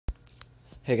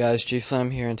Hey guys,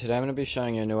 GFlam here, and today I'm going to be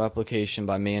showing you a new application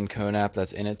by me and ConeApp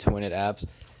that's Init2WinitApps.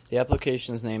 The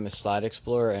application's name is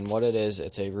SlideExplorer, and what it is,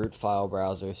 it's a root file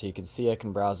browser, so you can see I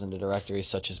can browse into directories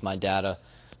such as my data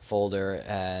folder,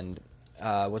 and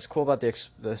what's cool about the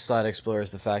SlideExplorer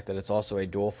is the fact that it's also a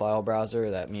dual file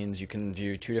browser. That means you can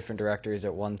view two different directories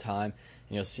at one time,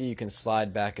 and you'll see you can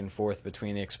slide back and forth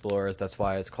between the explorers. That's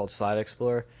why it's called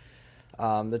SlideExplorer.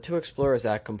 The two explorers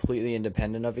act completely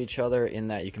independent of each other in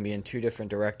that you can be in two different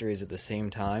directories at the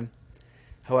same time.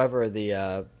 However,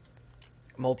 the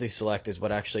multi-select is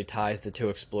what actually ties the two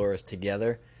explorers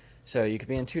together. So you could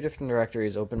be in two different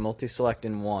directories, open multi-select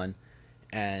in one,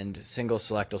 and single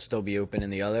select will still be open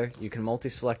in the other. You can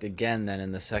multi-select again then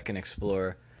in the second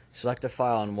explorer, select a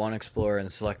file in one explorer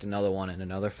and select another one in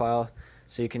another file.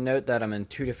 So you can note that I'm in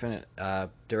two different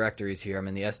directories here. I'm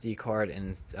in the SD card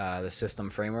and the system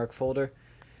framework folder.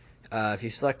 If you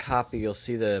select copy, you'll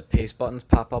see the paste buttons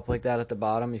pop up like that at the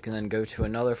bottom. You can then go to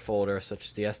another folder such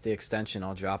as the SD extension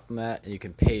I'll drop them at, and you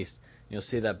can paste. You'll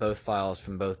see that both files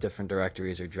from both different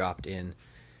directories are dropped in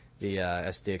the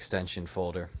SD extension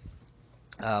folder.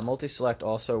 Multi-select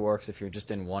also works if you're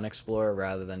just in one explorer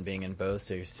rather than being in both,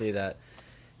 so you see that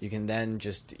you can then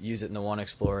just use it in the one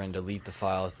explorer and delete the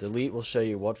files. Delete will show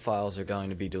you what files are going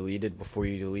to be deleted before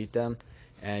you delete them,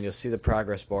 and you'll see the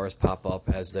progress bars pop up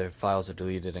as the files are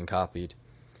deleted and copied.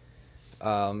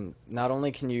 Not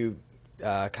only can you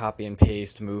copy and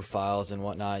paste, move files and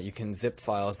whatnot, you can zip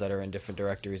files that are in different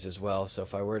directories as well. So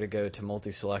if I were to go to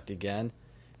multi-select again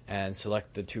and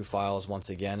select the two files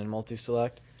once again in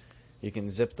multi-select, you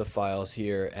can zip the files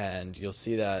here and you'll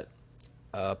see that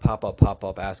pop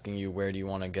up asking you where do you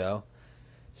want to go.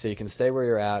 So you can stay where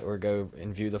you're at or go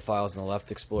and view the files in the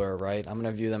left explorer right. I'm going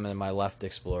to view them in my left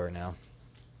explorer now.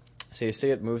 So you see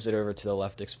it moves it over to the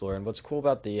left explorer, and what's cool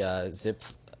about the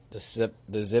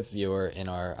zip viewer in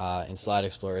our in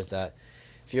SlideExplorer is that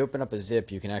if you open up a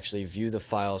zip, you can actually view the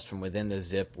files from within the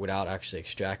zip without actually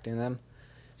extracting them.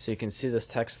 So you can see this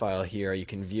text file here you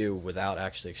can view without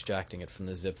actually extracting it from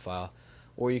the zip file,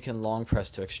 or you can long press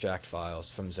to extract files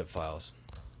from zip files.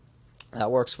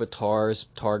 That works with TARs,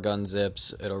 tar gun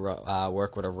zips. It'll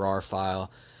work with a RAR file.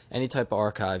 Any type of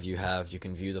archive you have, you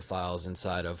can view the files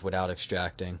inside of without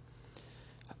extracting.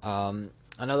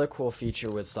 Another cool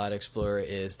feature with SlideExplorer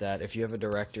is that if you have a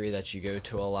directory that you go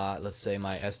to a lot, let's say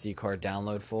my SD card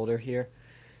download folder here,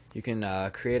 you can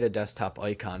create a desktop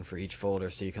icon for each folder.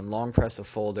 So you can long press a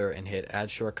folder and hit add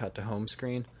shortcut to home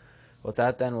screen. What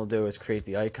that then will do is create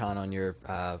the icon on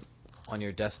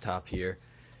your desktop here.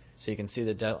 So you can see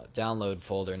the download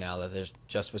folder now that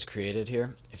just was created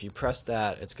here. If you press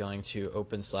that, it's going to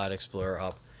open SlideExplorer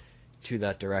up to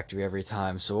that directory every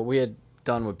time. So what we had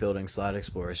done with building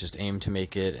SlideExplorer is just aim to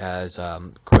make it as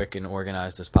quick and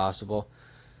organized as possible.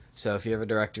 So if you have a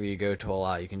directory you go to a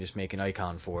lot, you can just make an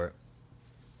icon for it.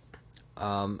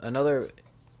 Another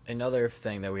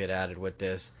thing that we had added with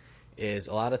this is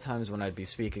a lot of times when I'd be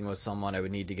speaking with someone, I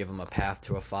would need to give them a path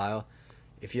to a file.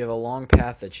 If you have a long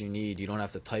path that you need, you don't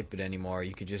have to type it anymore.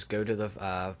 You could just go to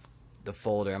the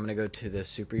folder. I'm going to go to the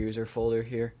super user folder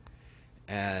here,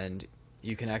 and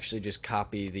you can actually just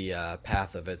copy the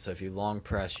path of it. So if you long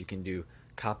press, you can do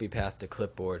copy path to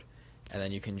clipboard, and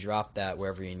then you can drop that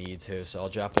wherever you need to. So I'll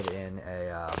drop it in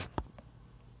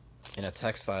a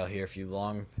text file here. If you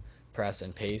long press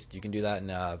and paste, you can do that in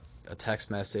a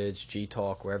text message,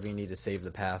 Gtalk, wherever you need to save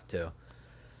the path to.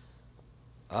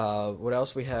 What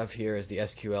else we have here is the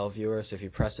SQL viewer. So if you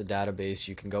press a database,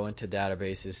 you can go into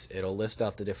databases. It'll list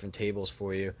out the different tables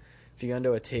for you. If you go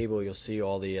into a table, you'll see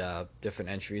all the different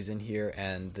entries in here,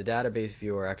 and the database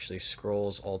viewer actually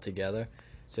scrolls all together.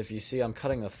 So if you see I'm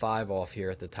cutting the 5 off here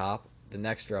at the top, the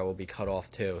next row will be cut off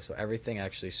too. So everything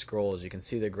actually scrolls. You can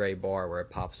see the gray bar where it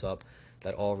pops up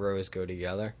that all rows go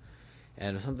together.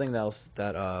 And something else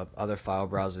that other file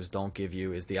browsers don't give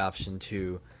you is the option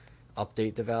to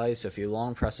update the value. So if you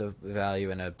long press a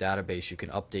value in a database, you can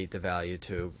update the value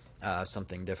to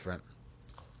something different.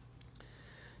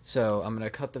 So I'm going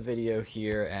to cut the video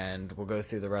here and we'll go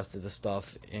through the rest of the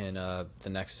stuff in the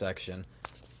next section.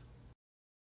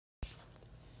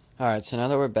 Alright, so now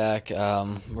that we're back,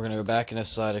 we're going to go back into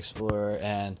SlideExplorer,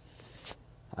 and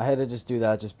I had to just do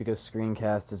that just because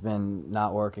screencast has been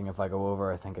not working. If I go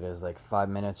over, I think it is like 5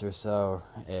 minutes or so,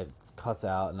 it cuts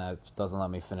out and that doesn't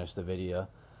let me finish the video.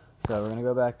 So we're going to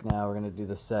go back now, we're going to do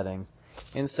the settings.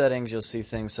 In settings, you'll see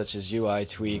things such as UI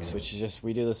tweaks, which is just,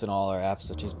 we do this in all our apps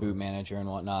such as Boot Manager and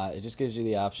whatnot. It just gives you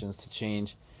the options to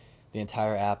change the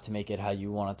entire app to make it how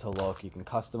you want it to look. You can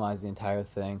customize the entire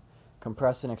thing,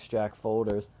 compress and extract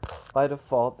folders. By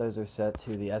default, those are set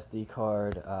to the SD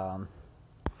card,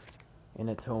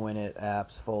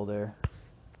 Init2WinitApps folder.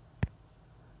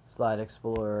 Slide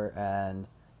Explorer, and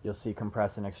you'll see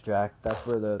compress and extract. That's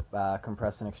where the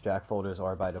compress and extract folders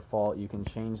are by default. You can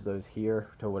change those here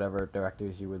to whatever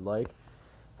directories you would like.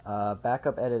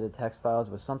 Backup edited text files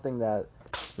was something that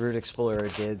Root Explorer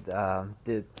did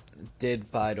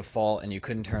by default, and you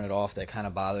couldn't turn it off. That kind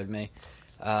of bothered me.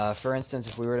 For instance,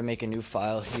 if we were to make a new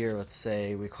file here, let's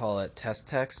say we call it test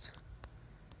text,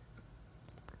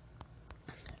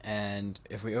 and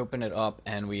if we open it up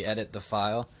and we edit the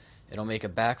file, it'll make a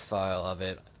back file of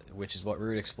it, which is what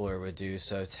Root Explorer would do.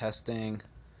 So testing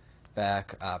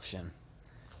back option.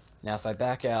 Now if I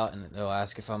back out and it'll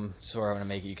ask if I'm sure I want to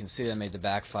make it, you can see that I made the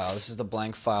back file. This is the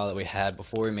blank file that we had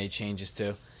before we made changes to.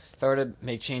 If I were to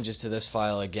make changes to this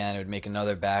file again, it would make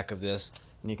another back of this,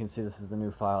 and you can see this is the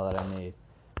new file that I made.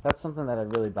 That's something that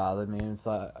had really bothered me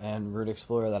in Root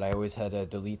Explorer, that I always had to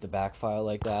delete the back file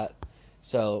like that.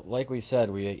 So like we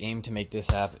said, we aim to make this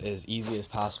app as easy as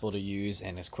possible to use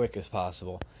and as quick as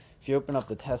possible. If you open up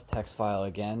the test text file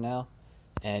again now,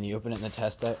 and you open it in the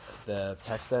text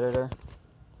editor,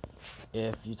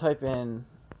 if you type in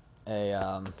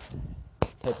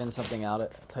something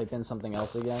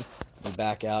else again, you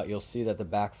back out, you'll see that the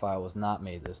back file was not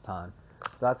made this time.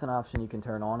 So that's an option you can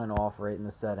turn on and off right in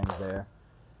the settings there,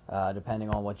 depending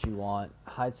on what you want.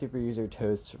 Hide superuser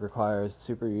toast requires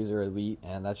superuser elite,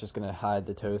 and that's just going to hide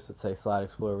the toasts that say Slide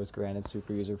Explorer was granted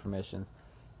superuser permissions.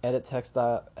 Exit text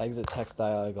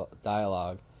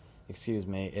dialog,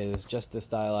 is just this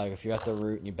dialog. If you're at the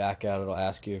root and you back out, it'll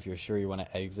ask you if you're sure you want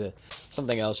to exit.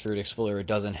 Something else Root Explorer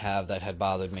doesn't have that had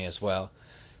bothered me as well,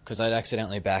 because I'd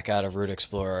accidentally back out of Root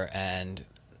Explorer and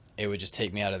it would just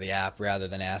take me out of the app rather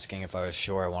than asking if I was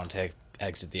sure I wanted to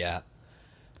exit the app.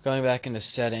 Going back into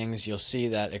settings, you'll see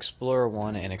that Explorer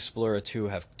 1 and Explorer 2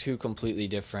 have two completely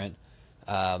different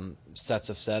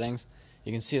sets of settings.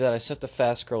 You can see that I set the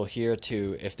fast scroll here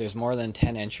to, if there's more than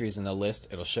 10 entries in the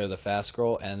list, it'll show the fast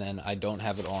scroll, and then I don't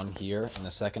have it on here in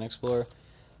the second Explorer.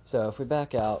 So if we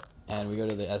back out and we go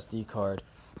to the SD card,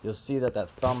 you'll see that that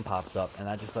thumb pops up, and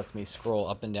that just lets me scroll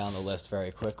up and down the list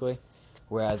very quickly.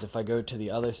 Whereas if I go to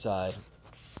the other side,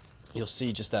 you'll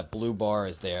see just that blue bar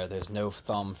is there. There's no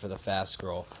thumb for the fast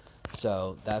scroll.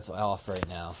 So that's off right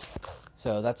now.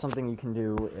 So that's something you can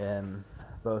do in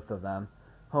both of them.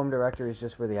 Home directory is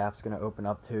just where the app's going to open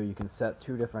up to. You can set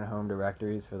two different home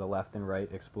directories for the left and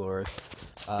right explorers.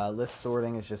 List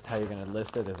sorting is just how you're going to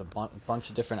list it. There's a bunch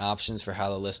of different options for how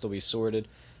the list will be sorted,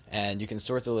 and you can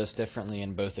sort the list differently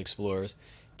in both explorers.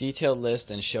 Detailed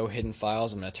list and show hidden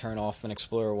files, I'm going to turn off in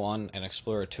Explorer 1, and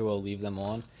Explorer 2 I'll leave them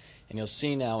on. And you'll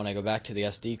see now when I go back to the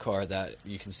SD card that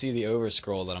you can see the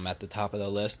overscroll that I'm at the top of the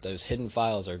list. Those hidden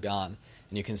files are gone,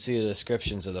 and you can see the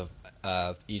descriptions of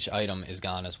each item is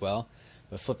gone as well.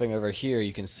 But flipping over here,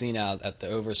 you can see now at the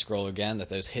overscroll again that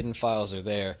those hidden files are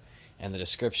there, and the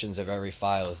descriptions of every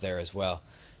file is there as well.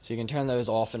 So you can turn those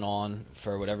off and on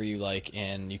for whatever you like,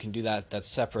 and you can do that. That's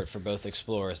separate for both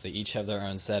explorers. They each have their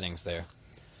own settings there.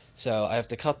 So I have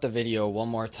to cut the video one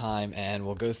more time, and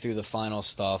we'll go through the final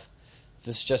stuff.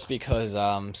 This is just because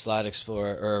Slide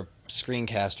Explorer, or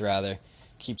Screencast rather,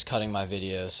 keeps cutting my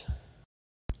videos.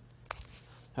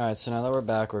 Alright, so now that we're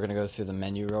back, we're going to go through the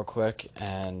menu real quick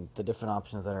and the different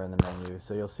options that are in the menu.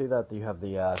 So you'll see that you have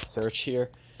the search here.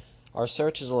 Our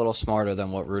search is a little smarter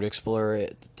than what Root Explorer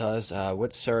does.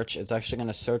 With search, it's actually going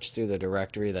to search through the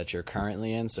directory that you're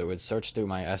currently in, so it would search through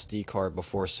my SD card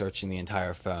before searching the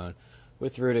entire phone.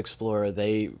 With Root Explorer,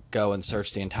 they go and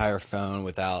search the entire phone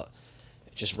without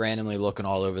just randomly looking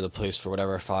all over the place for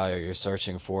whatever file you're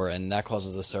searching for, and that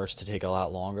causes the search to take a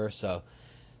lot longer. So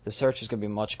the search is going to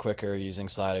be much quicker using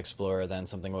Slide Explorer than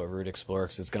something like Root Explorer,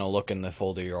 because it's going to look in the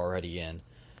folder you're already in.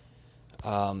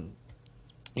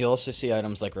 You'll also see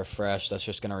items like refresh. That's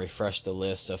just going to refresh the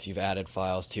list. So if you've added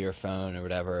files to your phone or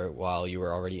whatever while you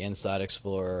were already inside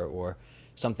Explorer, or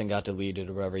something got deleted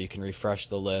or whatever, you can refresh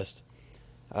the list.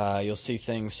 You'll see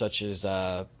things such as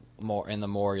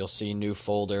you'll see new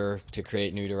folder to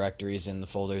create new directories in the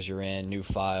folders you're in, new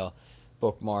file,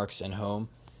 bookmarks, and home.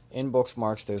 In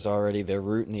bookmarks, there's already their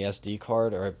root and the SD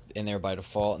card are in there by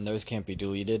default, and those can't be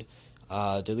deleted.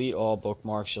 Delete all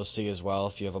bookmarks you'll see as well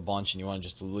if you have a bunch and you want to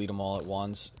just delete them all at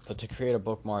once. But to create a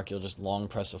bookmark, you'll just long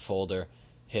press a folder,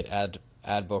 hit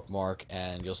add bookmark,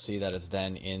 and you'll see that it's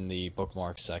then in the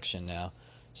bookmarks section now.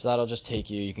 So that'll just take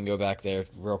you can go back there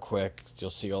real quick, you'll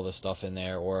see all this stuff in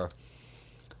there, or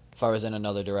if I was in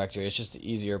another directory, it's just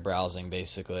easier browsing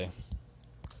basically.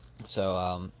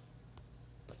 So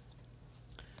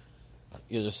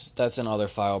that's in other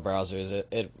file browsers.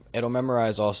 It'll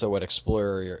memorize also what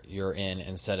Explorer you're in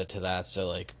and set it to that. So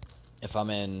like if I'm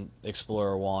in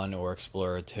Explorer 1 or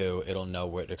Explorer 2, it'll know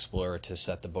what Explorer to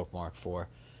set the bookmark for.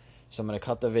 So I'm going to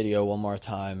cut the video one more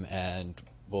time and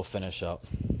we'll finish up.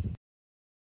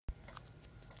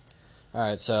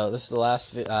 Alright, so this is the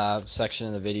last section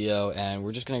of the video, and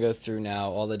we're just going to go through now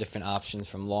all the different options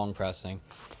from long pressing.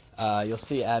 You'll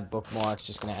see add bookmarks,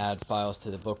 just going to add files to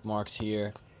the bookmarks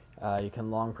here. You can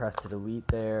long press to delete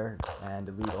there and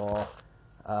delete all.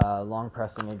 Long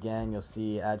pressing again, you'll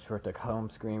see add short to home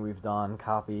screen we've done,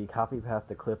 copy path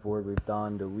to clipboard we've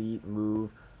done, delete, move,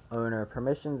 owner.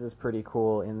 Permissions is pretty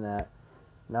cool in that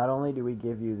not only do we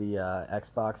give you the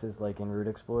Xboxes like in Root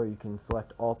Explorer, you can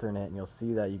select alternate and you'll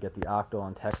see that you get the octal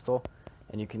and textal,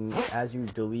 and you can, as you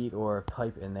delete or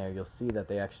type in there, you'll see that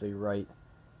they actually write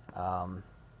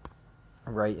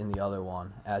in the other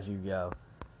one as you go.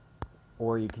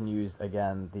 Or you can use,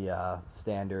 again, the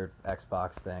standard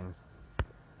Xbox things.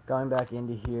 Going back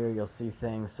into here, you'll see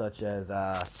things such as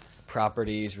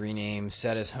properties, rename,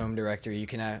 set as home directory. You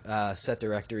can set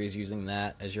directories using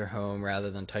that as your home rather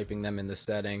than typing them in the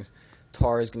settings.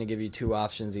 Tar is going to give you two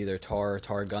options, either tar or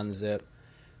tar gunzip.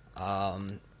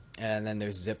 And then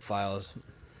there's zip files.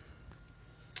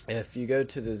 If you go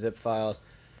to the zip files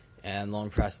and long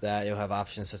press that, you'll have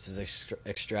options such as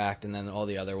extract and then all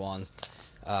the other ones.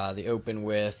 The open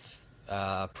with,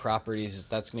 properties,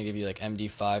 that's going to give you like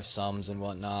MD5 sums and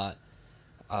whatnot.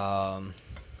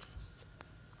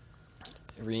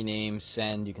 Rename,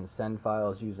 send, you can send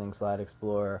files using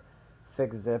SlideExplorer.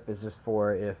 Fix zip is just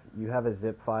for if you have a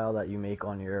zip file that you make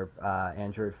on your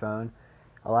Android phone.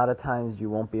 A lot of times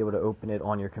you won't be able to open it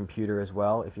on your computer as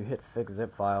well. If you hit fix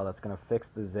zip file, that's going to fix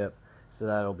the zip so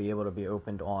that it'll be able to be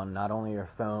opened on not only your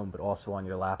phone but also on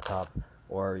your laptop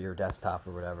or your desktop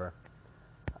or whatever.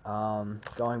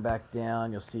 Going back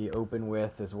down, you'll see open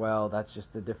with as well. That's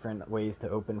just the different ways to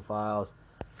open files.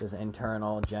 There's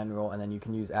internal, general, and then you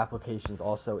can use applications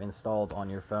also installed on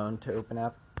your phone to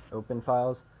open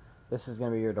files. This is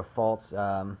going to be your defaults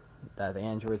that the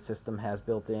Android system has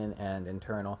built in, and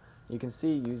internal. You can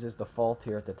see it uses default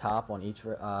here at the top on each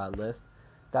list.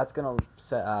 That's going to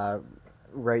set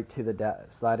right to the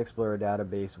SlideExplorer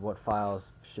database what files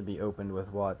should be opened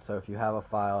with what. So if you have a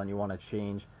file and you want to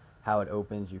change how it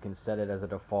opens, you can set it as a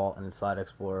default, and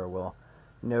SlideExplorer will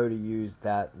know to use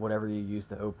that, whatever you use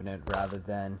to open it, rather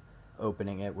than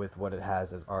opening it with what it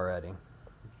has as already.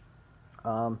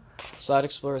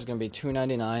 SlideExplorer is going to be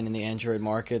 $2.99 in the Android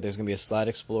market. There's going to be a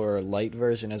SlideExplorer Lite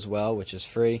version as well, which is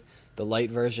free. The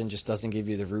Lite version just doesn't give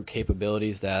you the root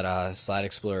capabilities that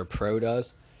SlideExplorer Pro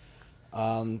does.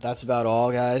 That's about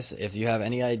all, guys. If you have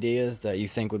any ideas that you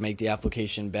think would make the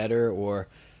application better, or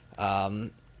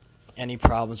any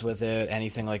problems with it,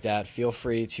 anything like that, feel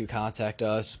free to contact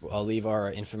us. I'll leave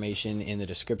our information in the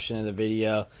description of the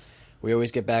video. We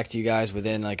always get back to you guys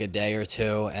within like a day or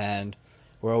two, and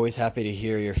we're always happy to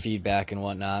hear your feedback and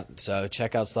whatnot. So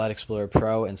check out SlideExplorer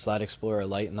Pro and SlideExplorer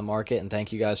Lite in the market, and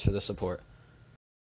thank you guys for the support.